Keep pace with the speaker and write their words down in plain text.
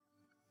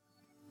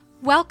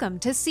Welcome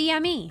to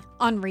CME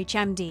on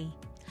ReachMD.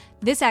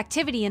 This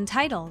activity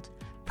entitled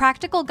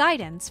Practical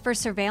Guidance for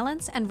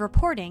Surveillance and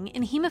Reporting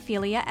in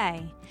Hemophilia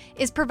A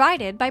is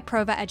provided by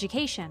Prova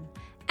Education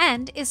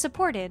and is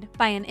supported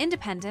by an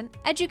independent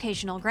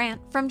educational grant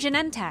from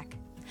Genentech.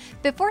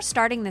 Before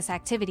starting this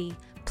activity,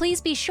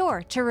 please be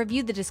sure to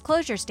review the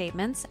disclosure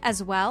statements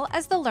as well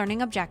as the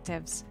learning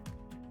objectives.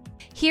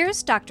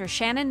 Here's Dr.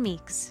 Shannon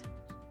Meeks.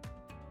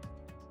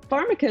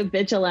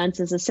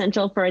 Pharmacovigilance is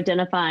essential for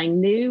identifying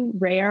new,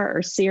 rare,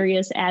 or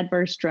serious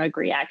adverse drug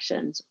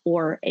reactions,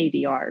 or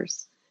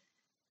ADRs.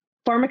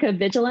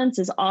 Pharmacovigilance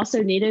is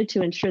also needed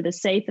to ensure the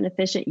safe and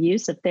efficient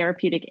use of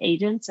therapeutic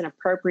agents in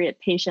appropriate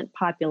patient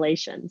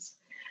populations.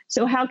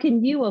 So how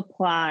can you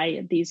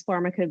apply these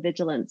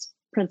pharmacovigilance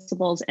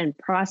principles and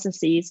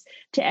processes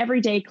to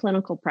everyday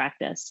clinical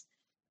practice?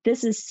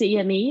 This is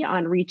CME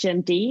on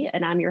ReachMD,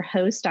 and I'm your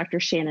host, Dr.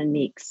 Shannon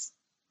Meeks.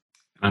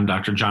 I'm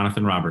Dr.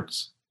 Jonathan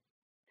Roberts.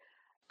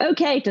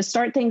 Okay, to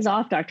start things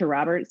off, Dr.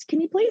 Roberts,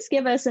 can you please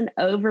give us an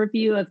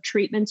overview of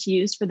treatments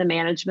used for the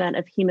management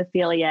of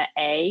hemophilia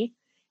A?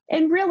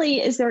 And really,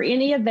 is there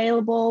any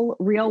available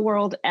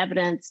real-world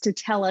evidence to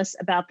tell us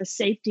about the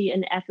safety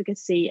and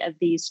efficacy of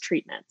these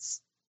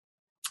treatments?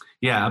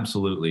 Yeah,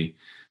 absolutely.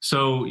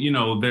 So,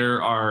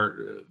 there are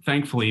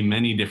thankfully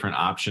many different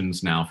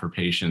options now for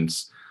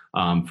patients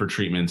for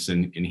treatments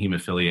in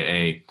hemophilia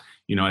A.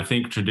 I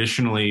think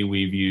traditionally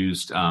we've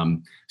used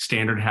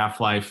standard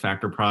half-life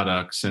factor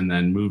products and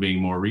then moving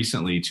more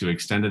recently to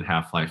extended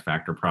half-life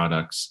factor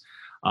products.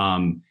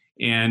 And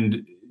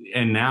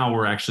now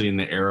we're actually in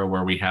the era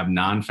where we have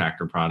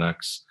non-factor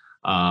products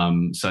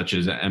such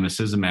as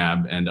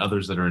emicizumab and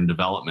others that are in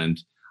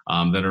development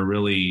that are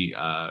really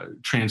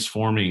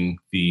transforming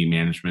the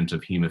management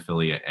of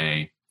hemophilia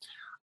A.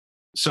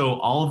 So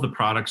all of the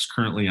products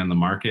currently on the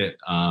market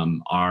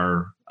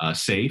are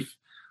safe.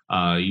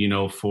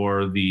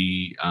 For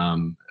the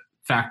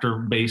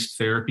factor-based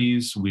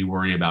therapies, we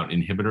worry about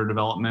inhibitor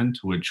development,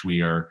 which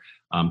we are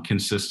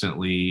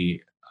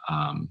consistently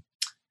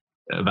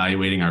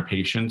evaluating our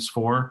patients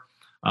for.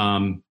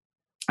 And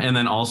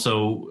then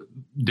also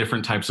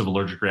different types of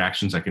allergic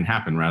reactions that can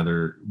happen,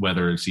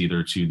 whether it's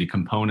either to the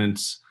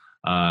components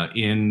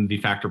in the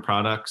factor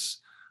products,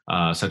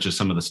 such as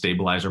some of the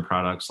stabilizer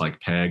products like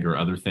PEG or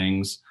other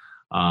things.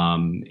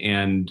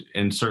 And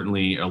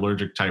certainly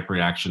allergic type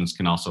reactions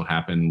can also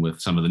happen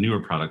with some of the newer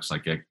products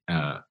like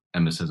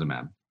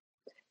emicizumab.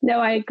 No,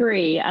 I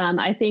agree.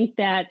 I think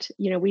that,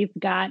 we've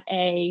got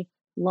a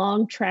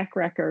long track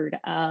record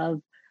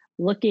of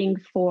looking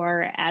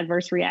for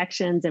adverse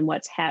reactions and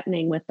what's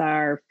happening with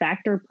our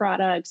factor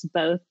products,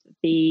 both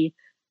the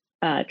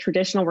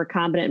traditional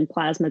recombinant and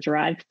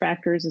plasma-derived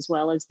factors, as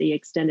well as the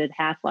extended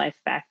half-life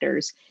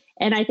factors.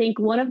 And I think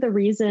one of the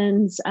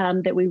reasons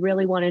that we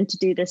really wanted to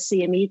do this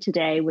CME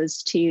today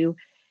was to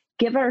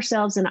give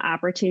ourselves an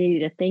opportunity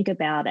to think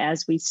about,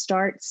 as we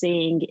start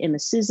seeing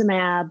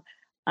emicizumab,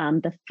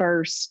 the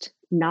first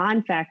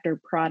non-factor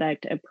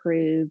product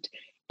approved,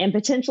 and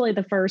potentially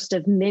the first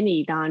of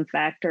many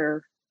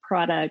non-factor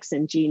products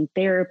in gene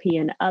therapy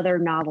and other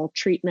novel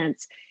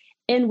treatments,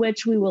 in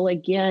which we will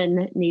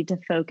again need to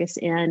focus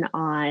in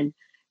on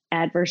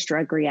adverse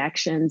drug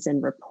reactions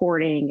and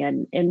reporting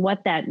and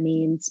what that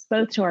means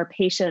both to our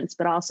patients,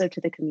 but also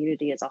to the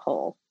community as a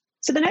whole.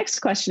 So the next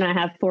question I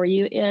have for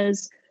you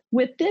is,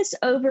 with this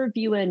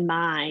overview in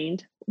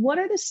mind, what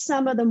are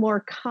some of the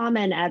more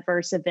common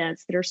adverse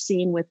events that are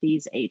seen with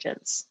these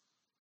agents?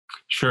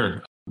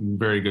 Sure.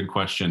 Very good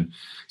question.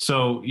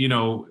 So,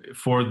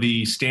 for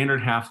the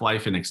standard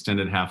half-life and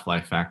extended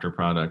half-life factor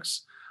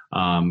products,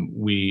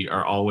 we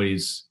are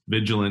always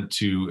vigilant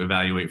to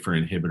evaluate for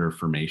inhibitor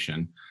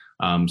formation.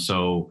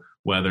 So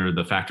whether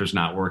the factor's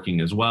not working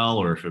as well,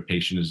 or if a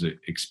patient is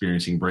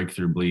experiencing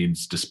breakthrough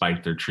bleeds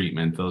despite their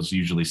treatment, those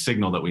usually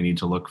signal that we need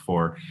to look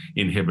for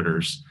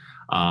inhibitors.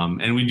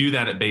 And we do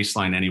that at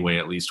baseline anyway,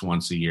 at least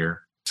once a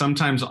year.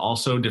 Sometimes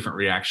also different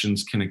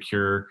reactions can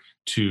occur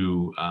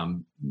to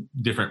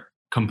different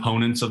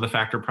components of the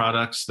factor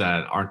products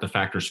that aren't the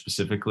factor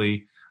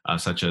specifically,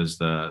 such as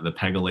the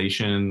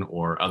pegylation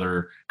or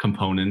other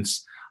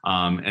components.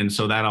 And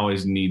so that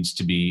always needs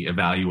to be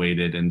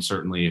evaluated, and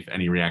certainly if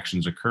any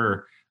reactions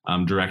occur,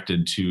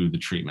 directed to the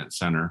treatment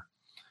center.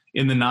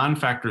 In the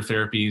non-factor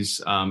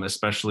therapies,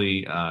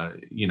 especially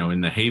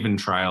in the Haven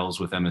trials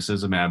with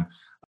emicizumab,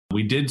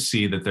 we did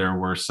see that there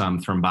were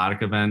some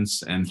thrombotic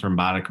events and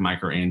thrombotic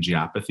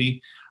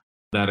microangiopathy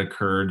that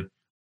occurred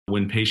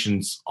when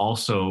patients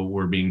also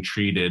were being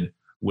treated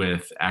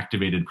with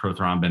activated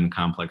prothrombin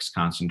complex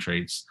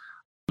concentrates.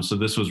 So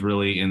this was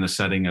really in the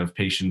setting of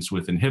patients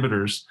with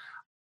inhibitors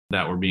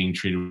that were being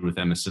treated with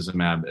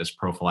emicizumab as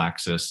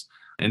prophylaxis.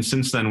 And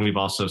since then, we've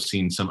also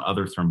seen some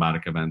other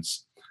thrombotic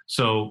events.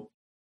 So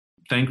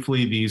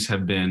thankfully, these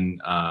have been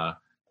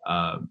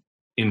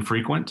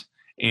infrequent.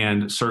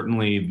 And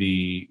certainly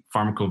the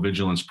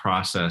pharmacovigilance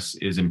process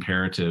is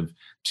imperative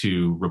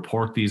to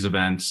report these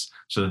events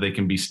so that they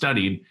can be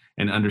studied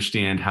and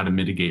understand how to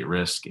mitigate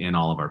risk in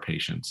all of our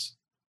patients.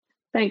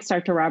 Thanks,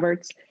 Dr.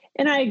 Roberts.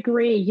 And I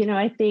agree.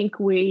 I think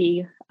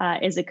we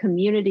as a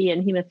community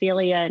in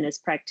hemophilia and as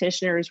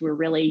practitioners, we're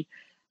really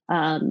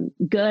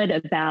good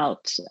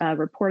about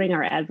reporting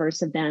our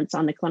adverse events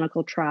on the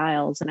clinical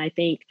trials. And I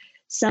think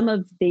some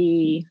of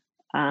the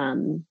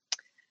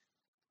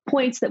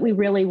points that we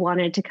really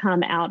wanted to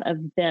come out of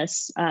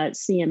this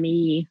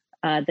CME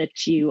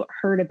that you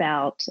heard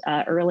about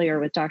earlier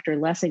with Dr.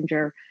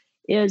 Lessinger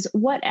is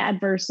what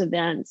adverse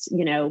events,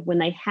 when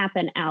they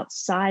happen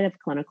outside of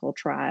clinical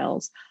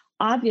trials.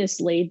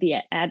 Obviously, the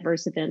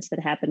adverse events that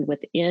happen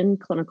within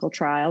clinical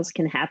trials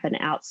can happen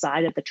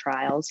outside of the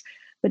trials.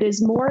 But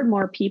as more and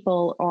more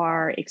people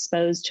are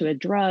exposed to a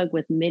drug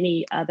with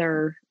many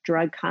other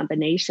drug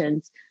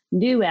combinations,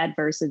 new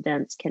adverse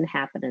events can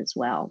happen as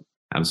well.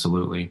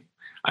 Absolutely.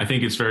 I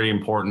think it's very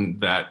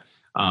important that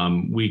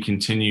we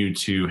continue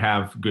to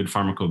have good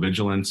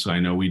pharmacovigilance. I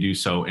know we do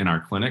so in our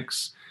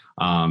clinics,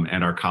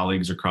 and our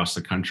colleagues across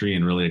the country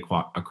and really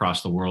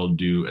across the world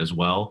do as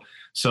well.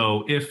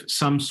 So if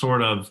some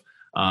sort of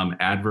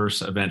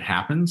adverse event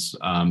happens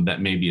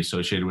that may be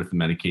associated with the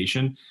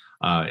medication,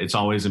 it's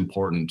always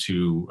important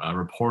to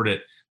report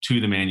it to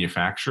the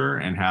manufacturer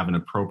and have an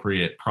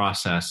appropriate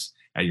process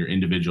at your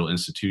individual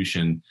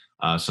institution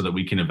so that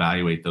we can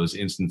evaluate those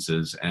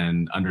instances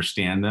and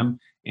understand them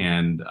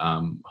and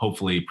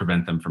hopefully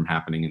prevent them from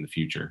happening in the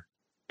future.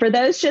 For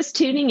those just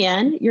tuning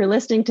in, you're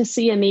listening to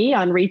CME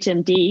on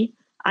ReachMD.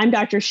 I'm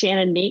Dr.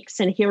 Shannon Meeks,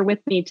 and here with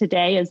me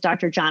today is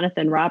Dr.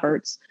 Jonathan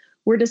Roberts.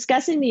 We're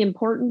discussing the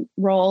important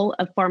role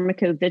of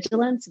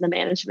pharmacovigilance in the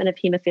management of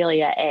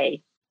hemophilia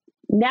A.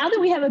 Now that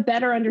we have a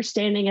better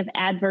understanding of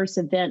adverse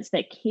events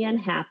that can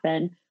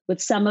happen with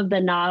some of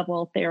the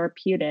novel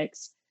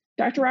therapeutics,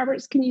 Dr.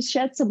 Roberts, can you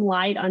shed some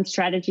light on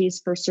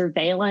strategies for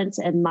surveillance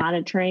and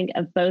monitoring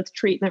of both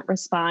treatment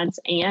response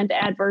and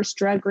adverse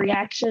drug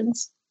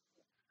reactions?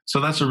 So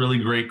that's a really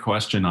great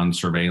question on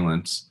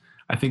surveillance.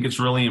 I think it's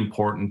really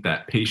important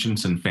that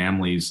patients and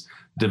families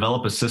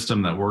develop a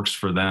system that works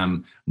for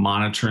them,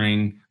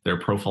 monitoring their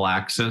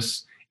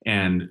prophylaxis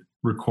and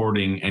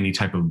recording any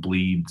type of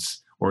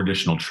bleeds or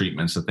additional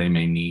treatments that they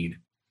may need.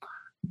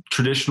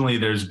 Traditionally,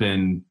 there's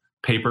been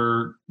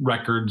paper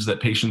records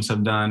that patients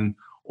have done,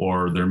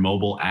 or their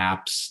mobile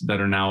apps that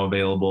are now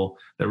available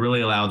that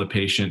really allow the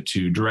patient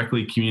to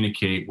directly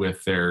communicate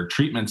with their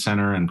treatment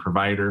center and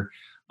provider,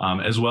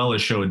 as well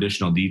as show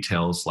additional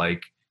details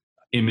like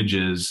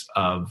images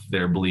of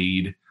their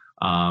bleed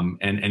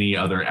and any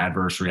other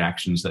adverse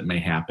reactions that may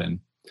happen.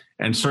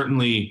 And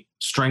certainly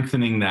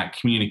strengthening that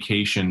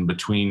communication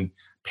between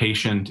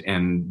patient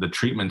and the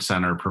treatment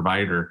center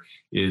provider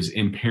is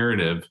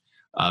imperative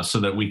so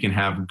that we can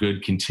have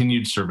good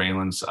continued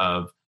surveillance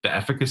of the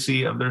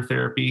efficacy of their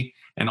therapy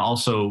and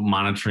also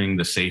monitoring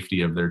the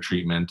safety of their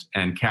treatment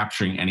and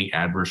capturing any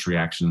adverse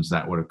reactions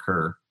that would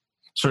occur.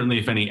 Certainly,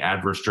 if any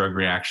adverse drug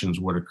reactions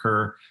would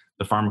occur,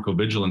 the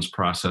pharmacovigilance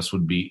process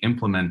would be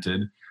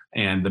implemented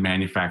and the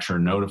manufacturer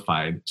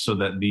notified so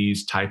that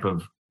these type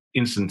of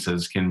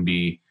instances can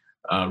be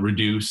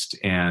reduced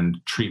and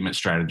treatment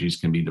strategies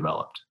can be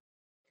developed.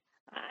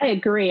 I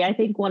agree. I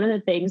think one of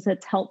the things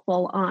that's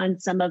helpful on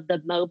some of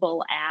the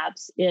mobile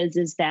apps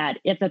is that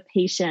if a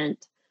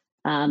patient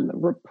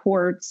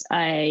reports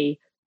a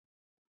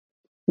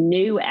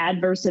new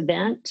adverse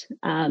event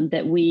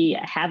that we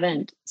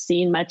haven't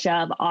seen much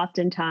of,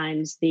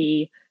 oftentimes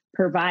the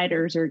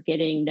providers are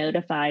getting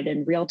notified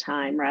in real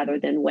time rather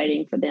than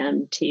waiting for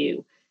them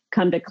to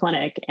come to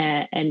clinic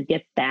and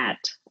get that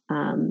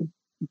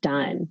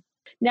done.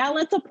 Now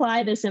let's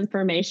apply this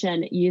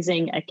information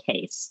using a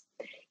case.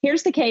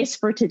 Here's the case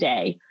for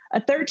today. A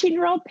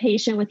 13-year-old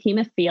patient with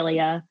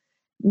hemophilia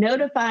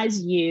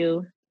notifies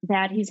you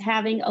that he's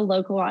having a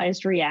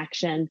localized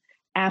reaction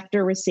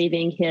after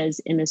receiving his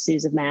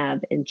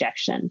imosuzumab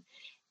injection.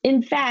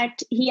 In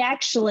fact, he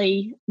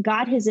actually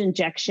got his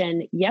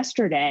injection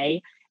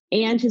yesterday,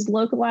 and his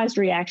localized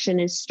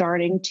reaction is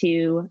starting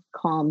to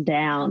calm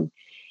down.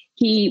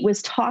 He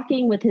was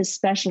talking with his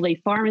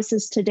specialty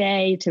pharmacist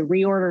today to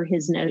reorder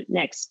his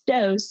next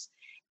dose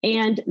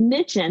and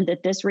mentioned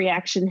that this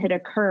reaction had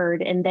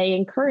occurred, and they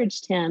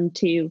encouraged him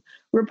to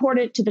report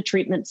it to the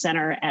treatment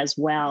center as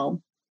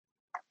well.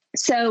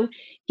 So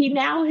he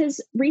now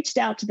has reached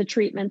out to the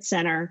treatment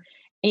center.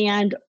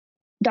 And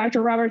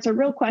Dr. Roberts, a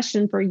real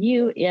question for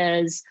you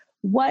is,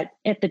 what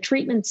at the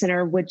treatment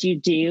center would you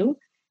do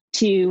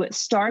to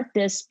start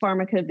this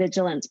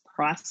pharmacovigilance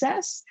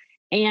process?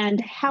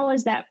 And how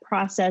is that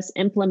process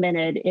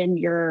implemented in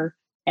your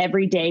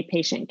everyday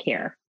patient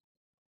care?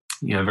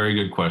 Yeah, very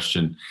good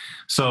question.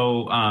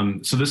 So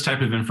this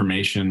type of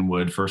information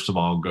would first of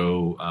all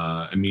go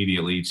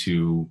immediately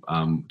to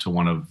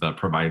one of the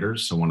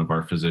providers, so one of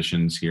our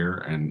physicians here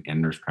and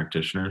nurse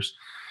practitioners.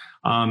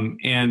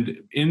 And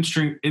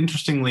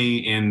interestingly,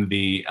 in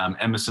the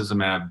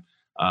emicizumab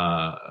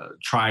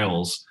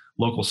trials,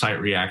 local site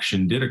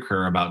reaction did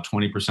occur about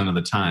 20% of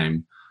the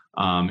time.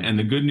 And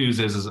the good news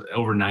is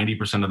over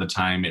 90% of the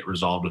time it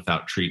resolved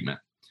without treatment.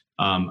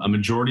 A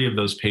majority of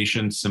those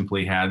patients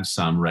simply had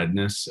some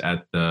redness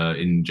at the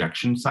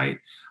injection site,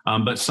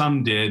 but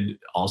some did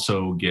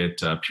also get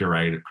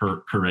pruritic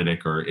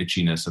or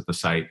itchiness at the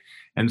site.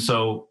 And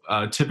so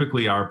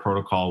typically our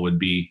protocol would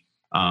be,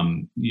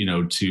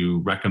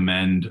 to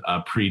recommend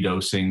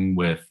pre-dosing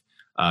with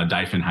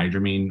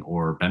diphenhydramine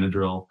or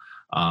Benadryl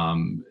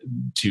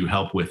to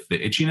help with the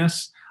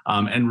itchiness,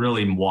 and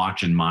really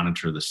watch and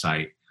monitor the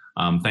site.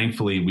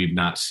 Thankfully, we've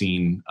not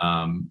seen,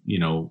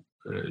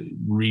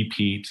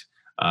 repeat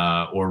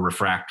or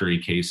refractory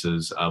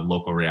cases of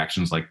local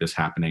reactions like this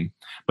happening.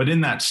 But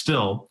in that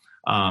still,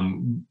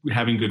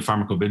 having good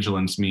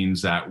pharmacovigilance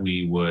means that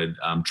we would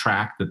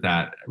track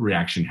that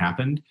reaction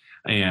happened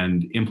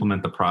and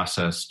implement the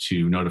process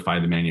to notify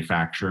the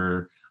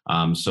manufacturer,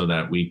 so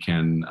that we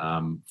can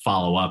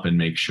follow up and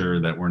make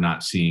sure that we're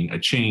not seeing a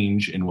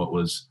change in what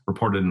was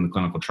reported in the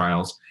clinical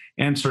trials,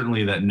 and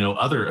certainly that no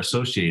other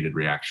associated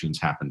reactions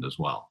happened as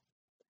well.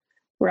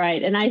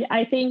 Right. And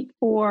I think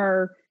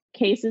for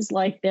cases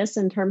like this,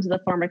 in terms of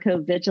the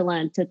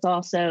pharmacovigilance, it's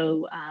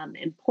also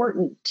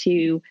important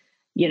to,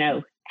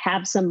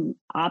 have some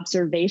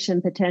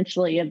observation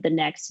potentially of the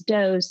next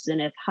dose,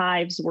 and if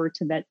hives were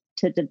to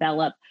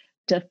develop,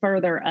 to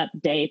further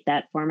update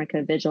that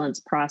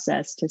pharmacovigilance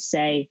process to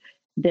say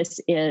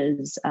this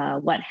is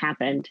what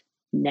happened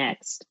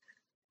next.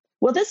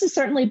 Well, this has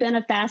certainly been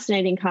a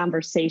fascinating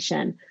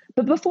conversation.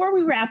 But before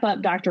we wrap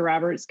up, Dr.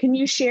 Roberts, can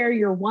you share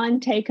your one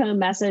take-home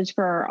message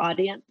for our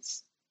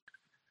audience?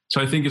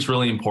 So I think it's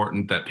really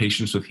important that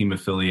patients with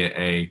hemophilia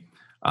A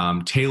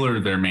tailor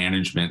their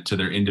management to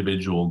their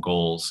individual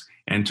goals,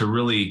 and to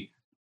really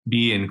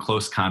be in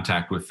close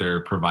contact with their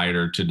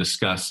provider to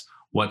discuss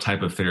what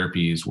type of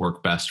therapies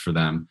work best for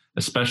them,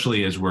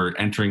 especially as we're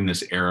entering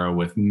this era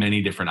with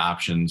many different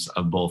options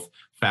of both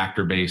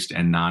factor-based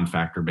and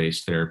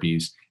non-factor-based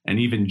therapies, and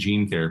even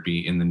gene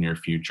therapy in the near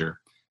future.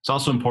 It's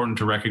also important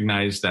to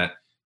recognize that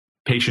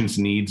patients'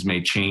 needs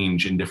may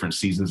change in different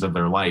seasons of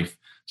their life,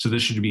 so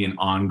this should be an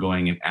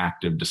ongoing and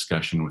active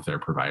discussion with their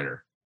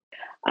provider.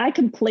 I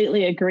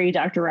completely agree,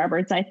 Dr.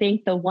 Roberts. I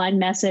think the one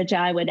message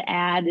I would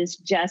add is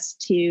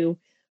just to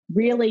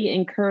really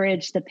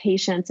encourage the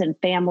patients and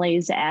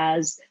families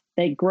as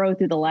they grow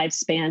through the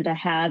lifespan to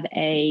have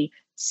a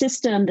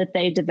system that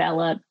they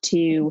develop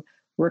to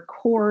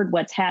record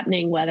what's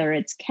happening, whether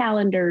it's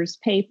calendars,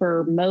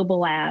 paper,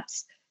 mobile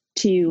apps,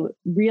 to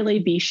really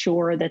be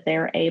sure that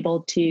they're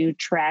able to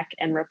track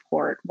and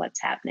report what's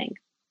happening.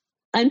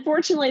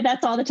 Unfortunately,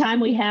 that's all the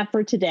time we have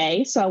for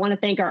today. So I want to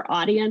thank our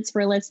audience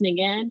for listening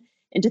in,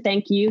 and to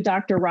thank you,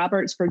 Dr.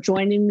 Roberts, for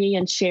joining me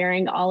and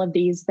sharing all of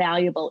these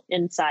valuable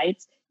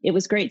insights. It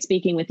was great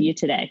speaking with you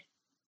today.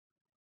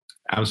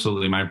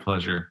 Absolutely. My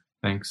pleasure.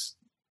 Thanks.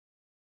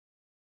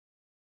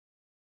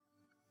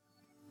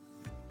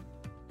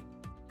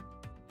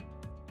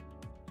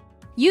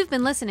 You've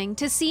been listening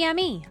to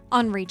CME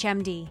on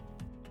ReachMD.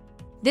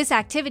 This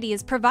activity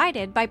is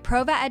provided by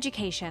Prova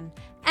Education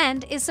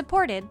and is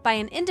supported by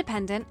an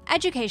independent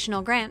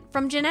educational grant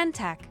from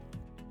Genentech.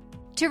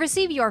 To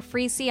receive your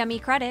free CME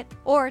credit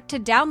or to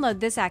download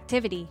this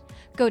activity,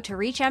 go to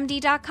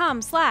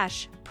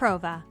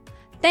reachmd.com/prova.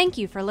 Thank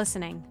you for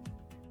listening.